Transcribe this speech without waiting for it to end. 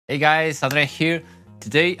Hey guys, Andre here.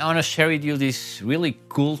 Today I want to share with you this really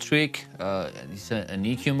cool trick. It's an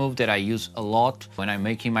EQ move that I use a lot when I'm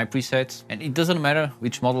making my presets. And it doesn't matter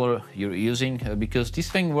which modeler you're using because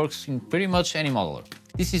this thing works in pretty much any modeler.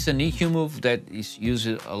 This is an EQ move that is used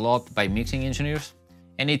a lot by mixing engineers.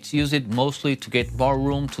 And it's used mostly to get more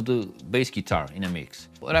room to the bass guitar in a mix.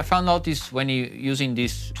 What I found out is when you're using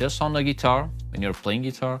this just on the guitar, when you're playing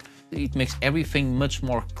guitar, it makes everything much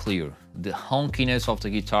more clear. The honkiness of the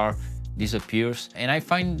guitar disappears, and I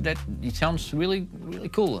find that it sounds really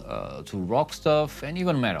cool to rock stuff and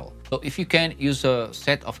even metal. So if you can, use a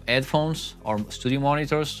set of headphones or studio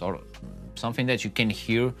monitors or something that you can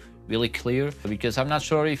hear really clear, because I'm not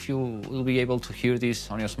sure if you will be able to hear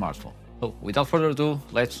this on your smartphone. So without further ado,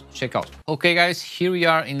 let's check out. Okay guys, here we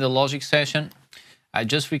are in the Logic session. I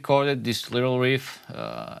just recorded this little riff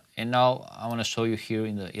and now I want to show you here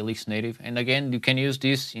in the Helix native. And again, you can use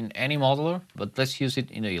this in any modeler, but let's use it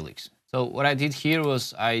in the Helix. So what I did here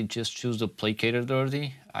was I just choose the placator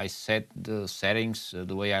dirty. I set the settings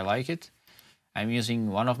the way I like it. I'm using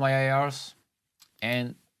one of my IRs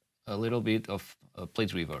and a little bit of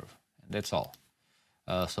plate reverb. That's all.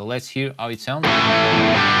 So let's hear how it sounds.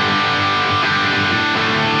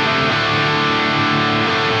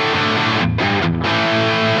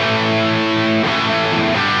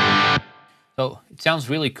 So it sounds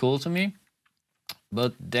really cool to me,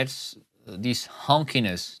 but that's this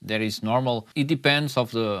honkiness that is normal. It depends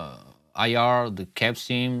of the IR, the cab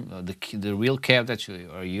sim, the real cab that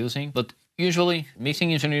you are using. But usually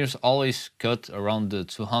mixing engineers always cut around the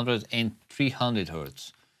 200 and 300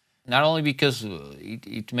 hertz. Not only because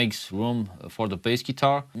it makes room for the bass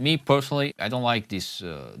guitar. Me personally, I don't like this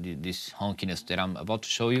honkiness that I'm about to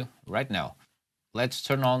show you right now. Let's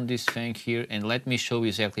turn on this thing here and let me show you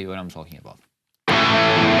exactly what I'm talking about.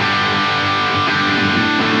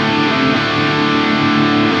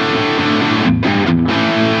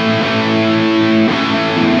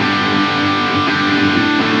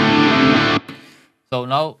 So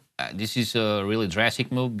now this is a really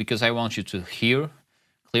drastic move because I want you to hear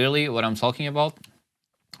clearly what I'm talking about.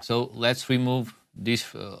 So let's remove this,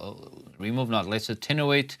 let's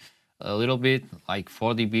attenuate a little bit, like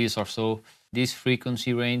 4 dBs or so, this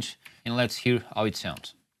frequency range, and let's hear how it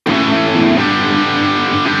sounds.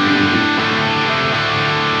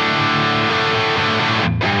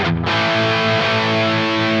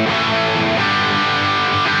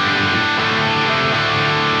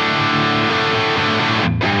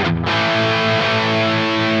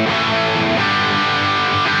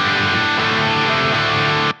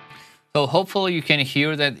 So hopefully you can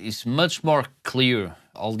hear that it's much more clear,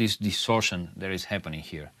 all this distortion that is happening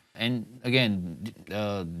here. And again,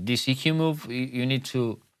 this EQ move, you need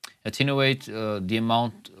to attenuate the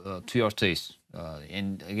amount to your taste.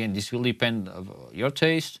 And again, this will depend on your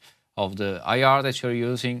taste, of the IR that you're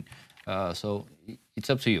using. So it's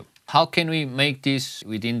up to you. How can we make this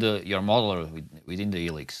within your modeler, within the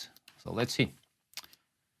Helix? So let's see.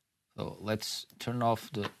 So let's turn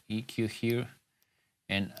off the EQ here.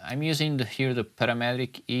 And I'm using here the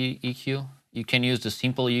Parametric EQ. You can use the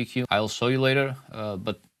simple EQ. I'll show you later,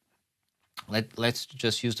 but let's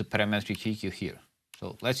just use the Parametric EQ here.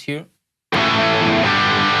 So let's hear.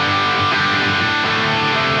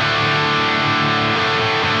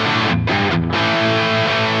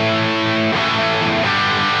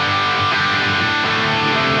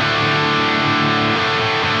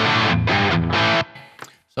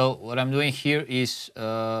 So what I'm doing here is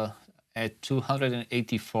at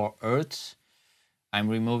 284 hertz, I'm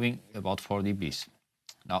removing about 4 dBs.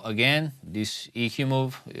 Now again, this EQ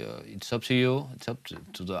move, it's up to you. It's up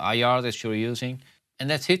to the IR that you're using. And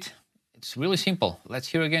that's it. It's really simple. Let's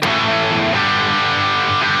hear again.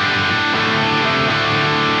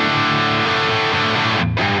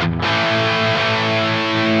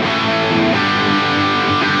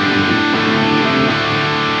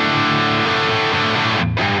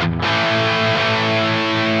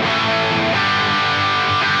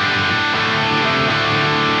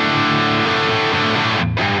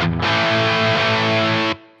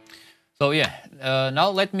 So yeah,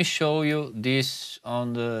 now let me show you this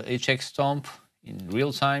on the HX Stomp in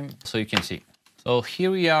real time so you can see. So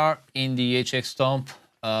here we are in the HX Stomp,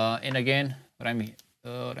 and again, what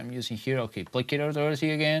I'm using here, okay, placator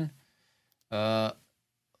dirty again.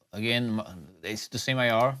 Again, it's the same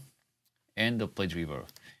IR and the plate reverb,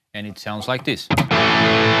 and it sounds like this.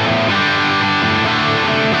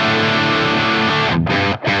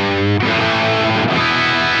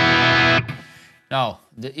 Now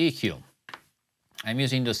the EQ. I'm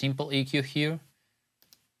using the simple EQ here,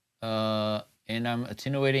 and I'm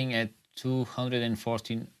attenuating at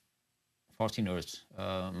 214 14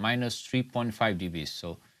 Hz, minus 3.5 dB.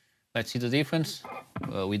 So let's see the difference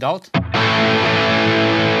without.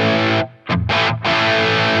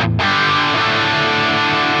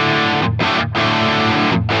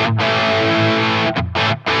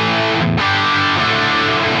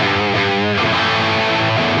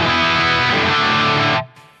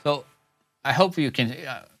 So I hope you can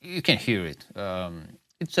hear it.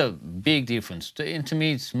 It's a big difference. And to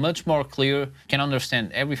me, it's much more clear. Can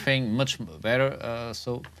understand everything much better.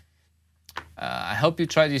 So I hope you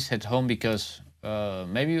try this at home because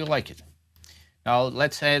maybe you like it. Now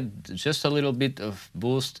let's add just a little bit of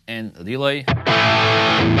boost and delay.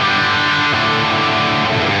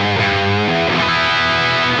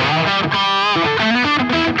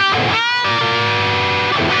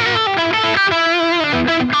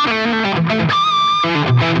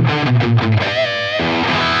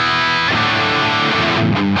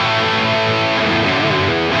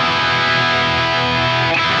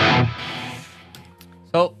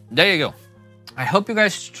 So there you go. I hope you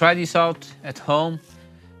guys try this out at home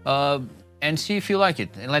and see if you like it,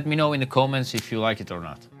 and let me know in the comments if you like it or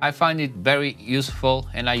not. I find it very useful,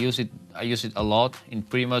 and I use it a lot in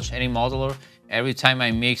pretty much any modeler. Every time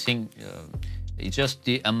I'm mixing, it's just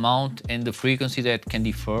the amount and the frequency that can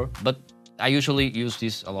differ, but I usually use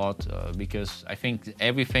this a lot because I think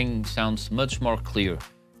everything sounds much more clear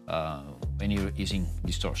when you're using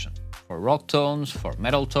distortion. For rock tones, for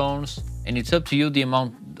metal tones, and it's up to you the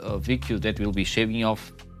amount of EQ that will be shaving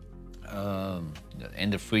off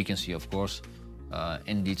and the frequency, of course,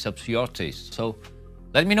 and it's up to your taste. So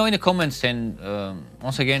let me know in the comments, and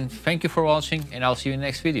once again, thank you for watching, and I'll see you in the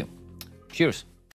next video. Cheers!